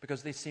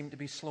because they seem to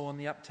be slow on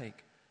the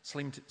uptake,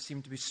 seem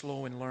to be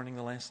slow in learning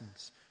the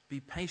lessons. Be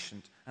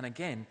patient. And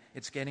again,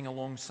 it's getting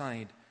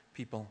alongside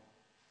people.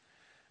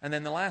 And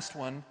then the last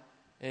one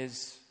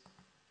is,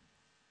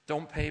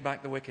 don't pay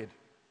back the wicked.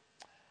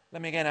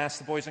 Let me again ask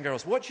the boys and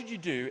girls, what should you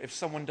do if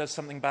someone does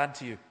something bad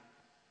to you?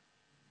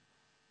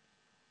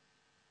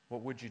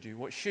 What would you do?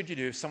 What should you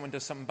do if someone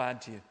does something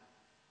bad to you?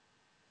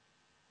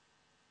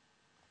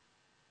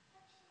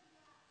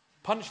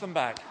 Punch them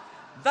back.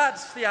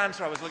 That's the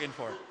answer I was looking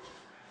for.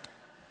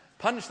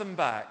 Punch them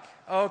back.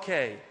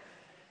 Okay.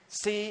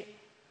 See,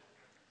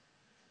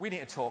 we need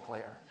to talk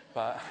later,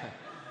 but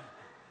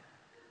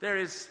there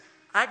is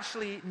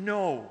actually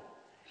no.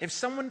 If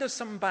someone does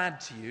something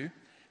bad to you,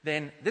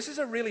 then this is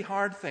a really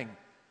hard thing.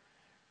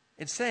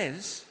 It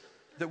says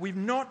that we've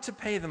not to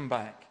pay them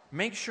back.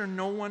 Make sure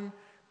no one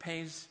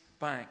pays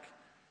back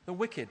the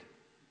wicked.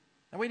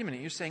 Now wait a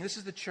minute, you're saying this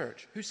is the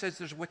church. Who says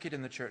there's wicked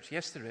in the church?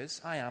 Yes, there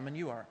is. I am and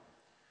you are.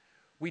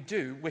 We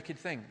do wicked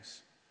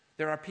things.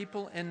 There are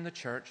people in the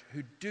church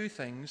who do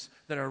things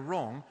that are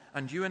wrong,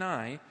 and you and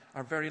I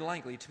are very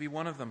likely to be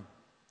one of them.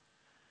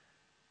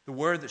 The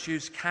word that's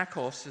used,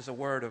 kakos, is a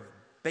word of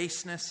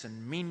baseness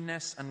and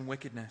meanness and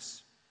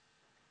wickedness.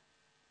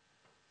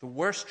 The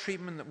worst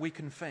treatment that we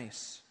can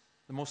face,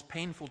 the most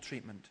painful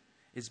treatment,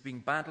 is being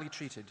badly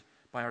treated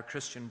by our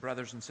Christian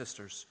brothers and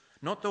sisters.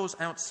 Not those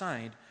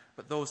outside,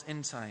 but those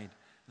inside.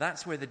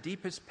 That's where the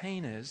deepest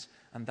pain is,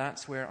 and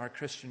that's where our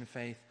Christian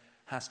faith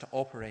has to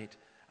operate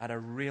at a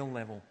real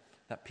level.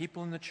 That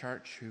people in the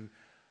church who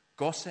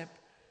gossip,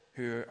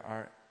 who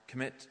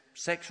commit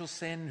sexual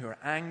sin, who are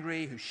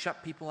angry, who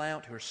shut people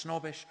out, who are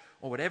snobbish,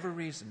 or whatever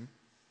reason,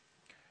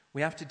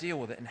 we have to deal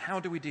with it. And how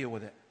do we deal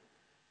with it?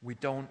 We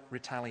don't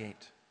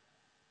retaliate.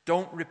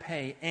 Don't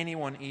repay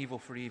anyone evil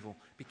for evil.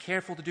 Be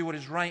careful to do what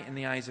is right in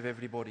the eyes of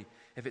everybody.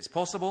 If it's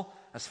possible,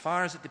 as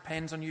far as it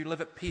depends on you,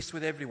 live at peace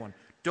with everyone.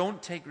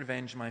 Don't take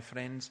revenge, my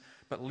friends,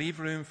 but leave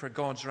room for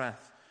God's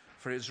wrath.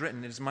 For it is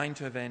written, it is mine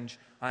to avenge,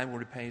 I will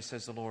repay,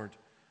 says the Lord.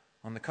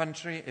 On the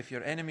contrary, if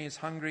your enemy is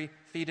hungry,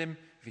 feed him.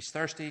 If he's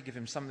thirsty, give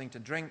him something to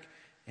drink.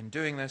 In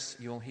doing this,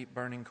 you will heap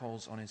burning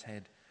coals on his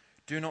head.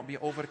 Do not be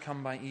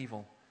overcome by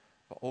evil,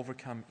 but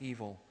overcome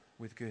evil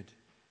with good.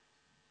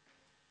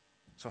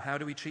 So how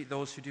do we treat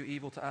those who do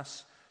evil to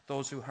us,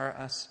 those who hurt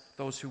us,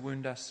 those who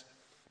wound us,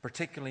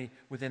 particularly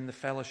within the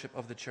fellowship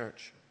of the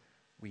church?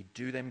 We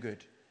do them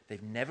good.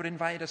 They've never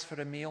invited us for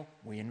a meal,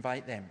 we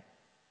invite them.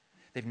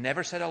 They've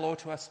never said hello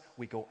to us,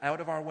 we go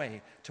out of our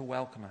way to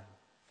welcome them.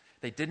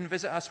 They didn't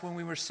visit us when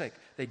we were sick.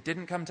 They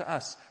didn't come to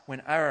us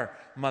when our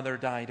mother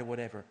died or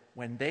whatever.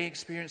 When they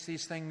experience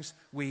these things,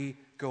 we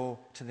go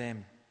to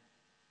them.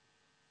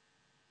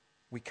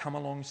 We come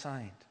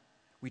alongside.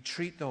 We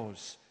treat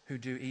those who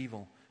do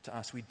evil to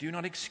us. We do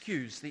not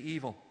excuse the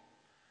evil,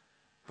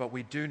 but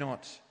we do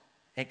not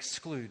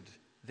exclude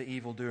the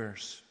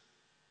evildoers.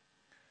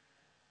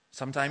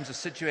 Sometimes a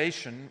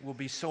situation will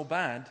be so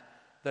bad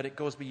that it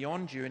goes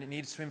beyond you and it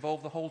needs to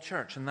involve the whole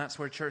church, and that's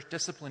where church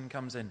discipline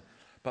comes in.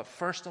 But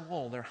first of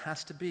all, there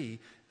has to be,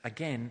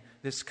 again,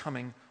 this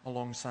coming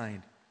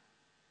alongside.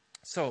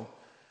 So,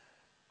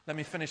 let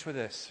me finish with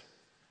this.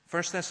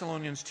 1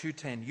 Thessalonians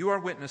 2:10, you are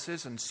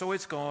witnesses, and so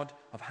is God,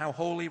 of how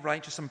holy,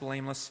 righteous, and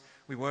blameless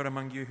we were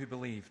among you who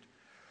believed.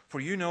 For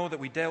you know that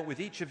we dealt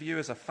with each of you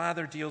as a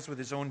father deals with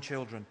his own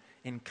children,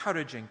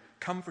 encouraging,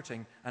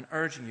 comforting, and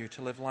urging you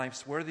to live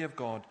lives worthy of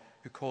God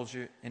who calls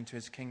you into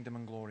his kingdom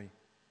and glory.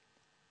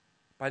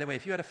 By the way,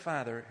 if you had a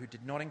father who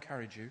did not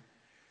encourage you,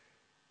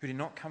 who did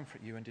not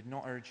comfort you and did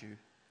not urge you,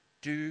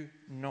 do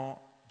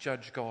not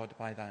judge God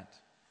by that.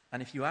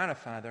 And if you are a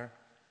father,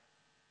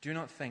 do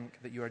not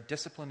think that you are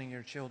disciplining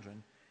your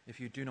children if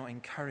you do not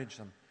encourage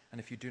them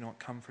and if you do not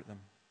comfort them.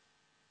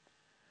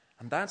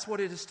 And that's what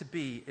it is to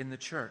be in the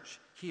church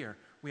here.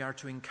 We are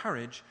to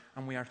encourage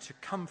and we are to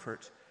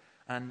comfort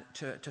and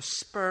to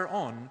spur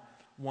on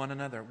one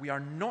another. We are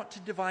not to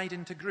divide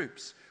into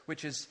groups,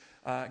 which is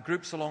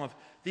groups along of,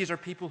 these are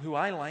people who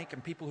I like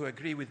and people who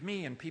agree with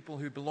me and people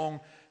who belong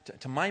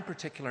to my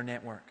particular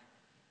network.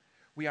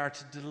 We are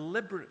to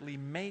deliberately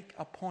make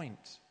a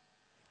point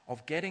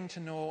of getting to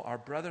know our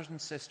brothers and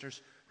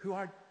sisters who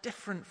are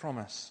different from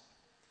us.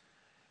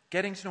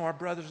 Getting to know our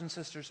brothers and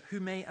sisters who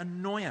may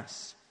annoy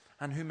us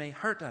and who may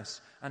hurt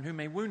us and who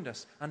may wound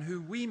us and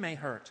who we may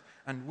hurt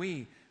and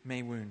we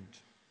may wound.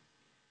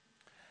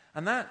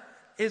 And that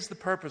is the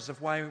purpose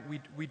of why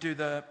we do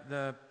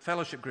the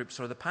fellowship groups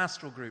or the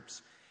pastoral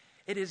groups.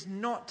 It is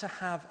not to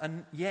have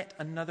yet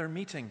another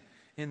meeting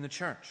in the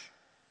church.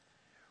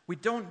 We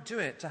don't do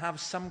it to have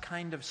some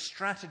kind of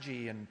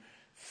strategy and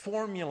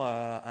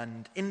formula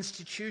and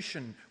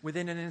institution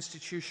within an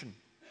institution.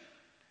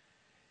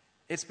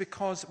 It's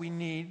because we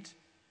need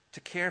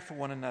to care for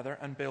one another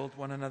and build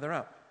one another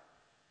up.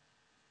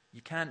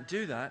 You can't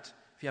do that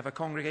if you have a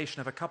congregation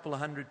of a couple of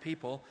hundred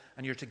people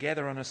and you're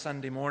together on a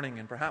Sunday morning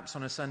and perhaps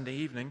on a Sunday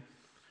evening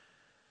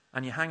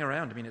and you hang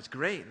around. I mean, it's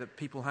great that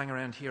people hang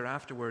around here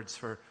afterwards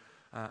for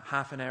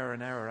half an hour,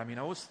 an hour. I mean,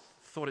 I always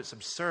thought it's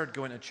absurd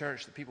going to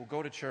church, that people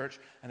go to church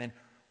and then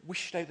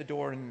whished out the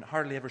door and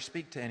hardly ever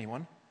speak to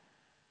anyone.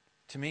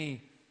 To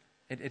me,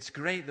 it's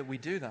great that we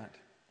do that,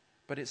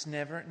 but it's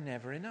never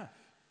enough.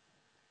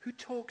 Who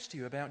talks to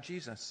you about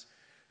Jesus?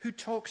 Who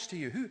talks to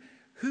you?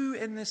 Who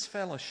in this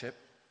fellowship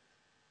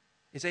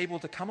is able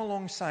to come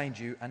alongside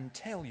you and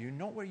tell you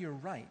not where you're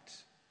right,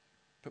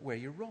 but where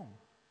you're wrong,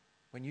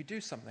 when you do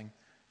something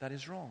that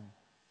is wrong?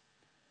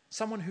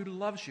 Someone who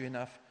loves you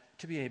enough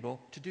to be able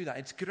to do that.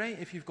 It's great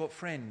if you've got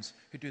friends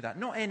who do that.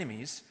 Not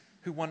enemies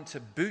who want to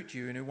boot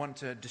you and who want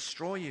to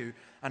destroy you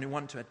and who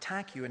want to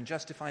attack you and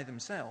justify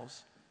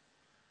themselves.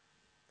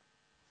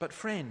 But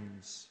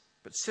friends,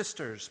 but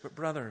sisters, but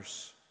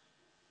brothers.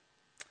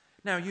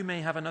 Now, you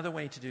may have another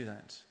way to do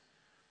that.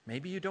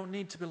 Maybe you don't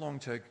need to belong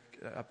to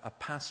a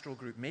pastoral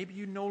group. Maybe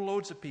you know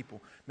loads of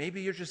people.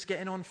 Maybe you're just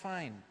getting on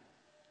fine.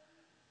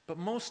 But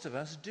most of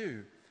us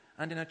do.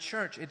 And in a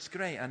church, it's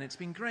great. And it's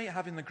been great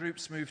having the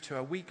groups move to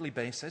a weekly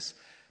basis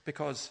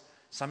because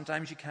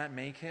sometimes you can't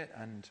make it.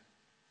 And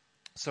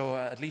so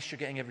at least you're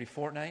getting every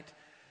fortnight.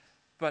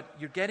 But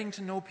you're getting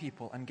to know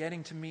people and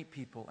getting to meet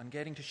people and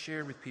getting to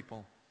share with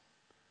people.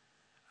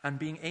 And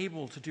being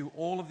able to do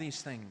all of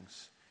these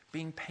things.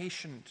 Being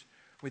patient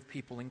with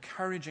people,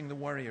 encouraging the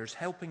warriors,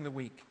 helping the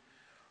weak.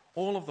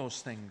 All of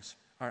those things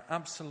are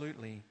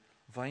absolutely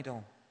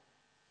vital.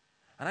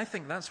 And I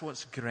think that's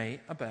what's great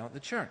about the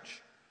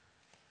church.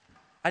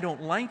 I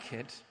don't like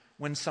it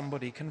when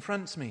somebody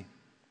confronts me.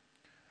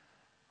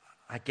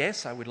 I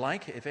guess I would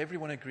like it if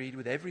everyone agreed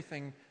with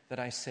everything that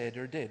I said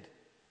or did,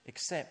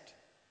 except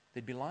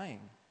they'd be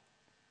lying,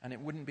 and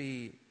it wouldn't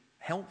be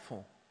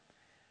helpful.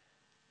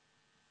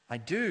 I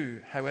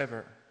do,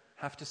 however,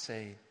 have to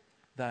say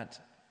that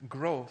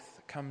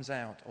growth comes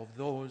out of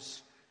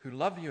those who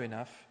love you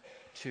enough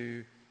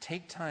to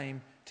take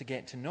time to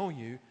get to know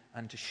you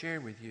and to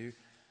share with you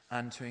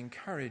and to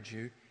encourage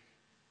you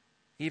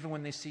even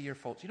when they see your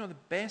faults. You know, the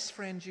best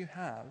friends you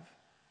have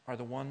are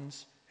the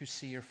ones who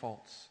see your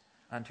faults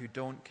and who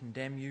don't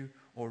condemn you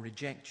or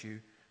reject you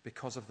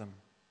because of them.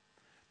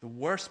 The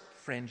worst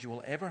friends you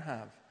will ever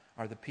have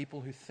are the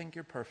people who think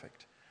you're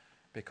perfect,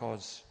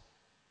 because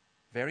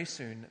very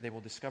soon they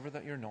will discover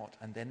that you're not,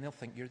 and then they'll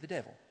think you're the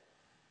devil.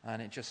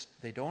 And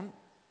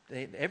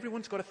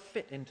everyone's got to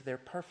fit into their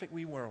perfect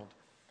wee world.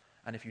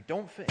 And if you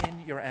don't fit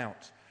in, you're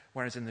out.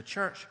 Whereas in the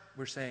church,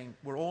 we're saying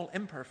we're all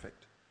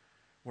imperfect.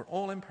 We're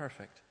all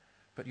imperfect.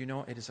 But you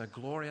know, it is a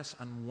glorious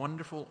and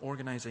wonderful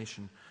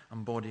organization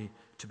and body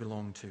to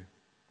belong to.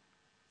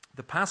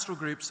 The pastoral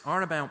groups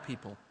are about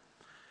people.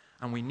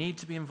 And we need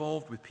to be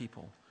involved with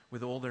people,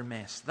 with all their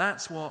mess.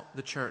 That's what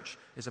the church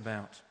is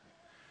about.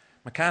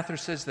 MacArthur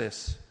says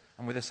this,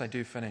 and with this I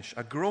do finish.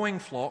 A growing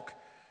flock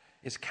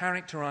is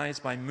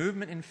characterized by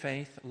movement in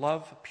faith,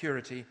 love,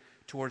 purity,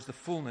 towards the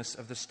fullness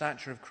of the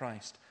stature of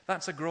Christ.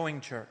 That's a growing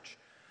church.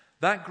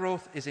 That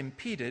growth is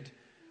impeded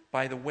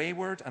by the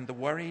wayward and the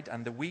worried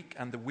and the weak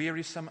and the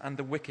wearisome and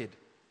the wicked.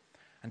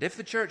 And if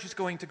the church is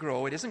going to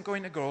grow, it isn't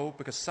going to grow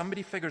because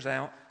somebody figures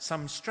out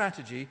some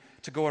strategy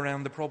to go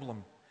around the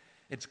problem.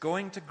 It's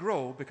going to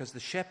grow because the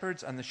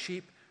shepherds and the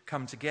sheep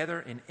come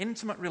together in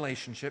intimate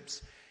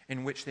relationships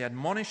in which they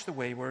admonish the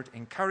wayward,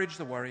 encourage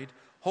the worried,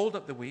 hold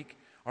up the weak,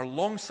 are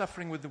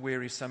long-suffering with the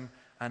wearisome,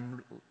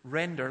 and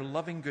render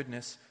loving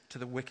goodness to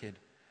the wicked.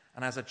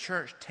 And as a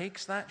church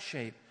takes that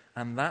shape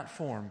and that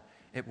form,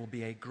 it will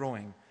be a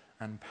growing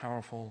and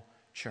powerful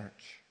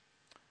church.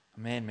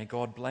 Amen. May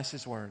God bless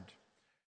His word.